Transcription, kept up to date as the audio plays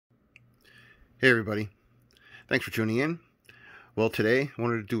Hey everybody, thanks for tuning in. Well, today I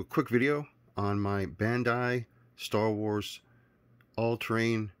wanted to do a quick video on my Bandai Star Wars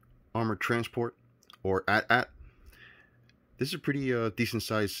All-Terrain Armored Transport, or AT-AT. This is a pretty decent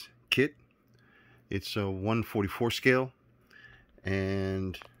sized kit. It's a 1/44 scale,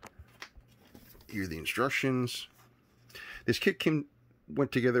 and here are the instructions. This kit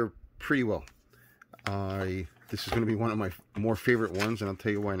went together pretty well. This is going to be one of my more favorite ones, and I'll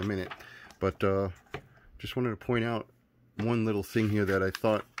tell you why in a minute. But just wanted to point out one little thing here that I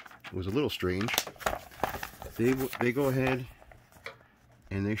thought was a little strange. They go ahead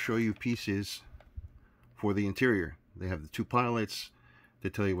and they show you pieces for the interior. They have the two pilots.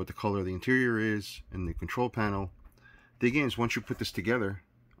 They tell you what the color of the interior is and the control panel. The thing is, once you put this together,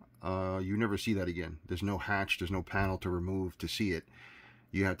 you never see that again. There's no hatch, there's no panel to remove to see it.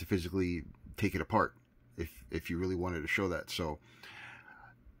 You have to physically take it apart if you really wanted to show that. So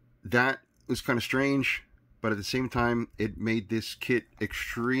that was kind of strange, but at the same time it made this kit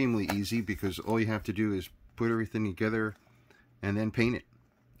extremely easy, because all you have to do is put everything together and then paint it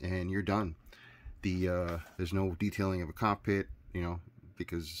and you're done. There's no detailing of a cockpit, you know,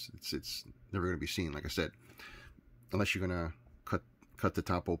 because it's never going to be seen, like I said, unless you're going to cut the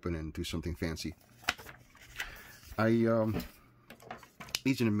top open and do something fancy. These are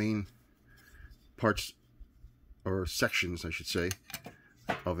the main parts, or sections I should say,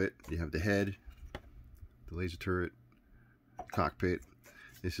 of it. You have the head, the laser turret, cockpit.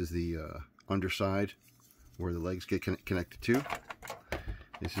 This is the underside where the legs get connected to.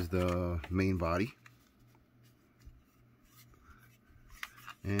 This is the main body,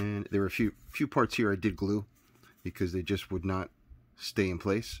 and there were a few parts here I did glue because they just would not stay in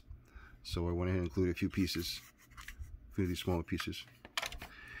place, so I went ahead and included a few pieces, a few of these smaller pieces.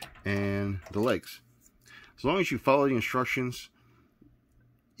 And the legs, as long as you follow the instructions,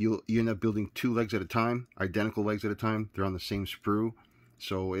 you end up building two legs at a time, identical legs at a time. They're on the same sprue,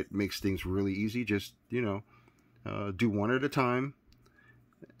 so it makes things really easy. Just, you know, do one at a time,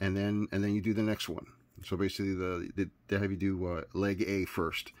 and then you do the next one. So basically, they have you do leg A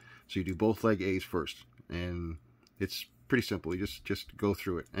first. So you do both leg A's first, and it's pretty simple. You just go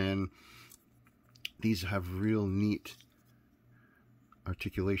through it, and these have real neat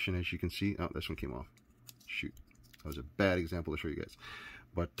articulation, as you can see. Oh, this one came off. Shoot, that was a bad example to show you guys.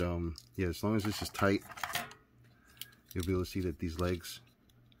 But yeah, as long as this is tight, you'll be able to see that these legs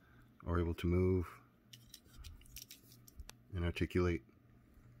are able to move and articulate.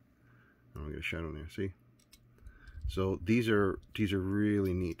 Oh, I got a shadow in there. See? So these are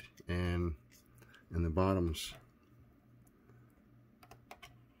really neat, and the bottoms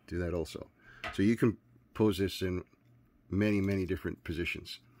do that also. So you can pose this in many different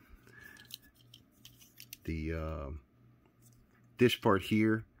positions. This part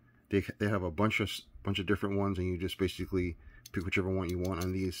here, they have a bunch of different ones, and you just basically pick whichever one you want.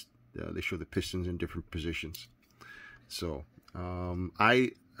 On these, they show the pistons in different positions. So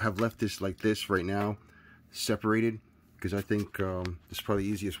I have left this like this right now, separated, because I think this is probably the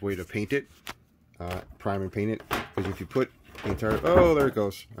easiest way to paint it, prime and paint it. Because if you put the entire, oh, there it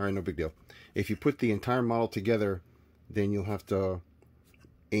goes. All right, no big deal. If you put the entire model together, then you'll have to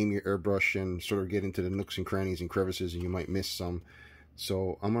aim your airbrush and sort of get into the nooks and crannies and crevices, and you might miss some.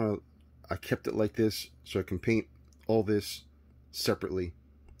 So I kept it like this so I can paint all this separately,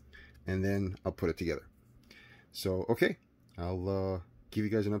 and then I'll put it together. So okay, I'll give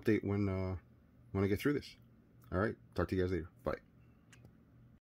you guys an update when I get through this. All right, talk to you guys later. Bye.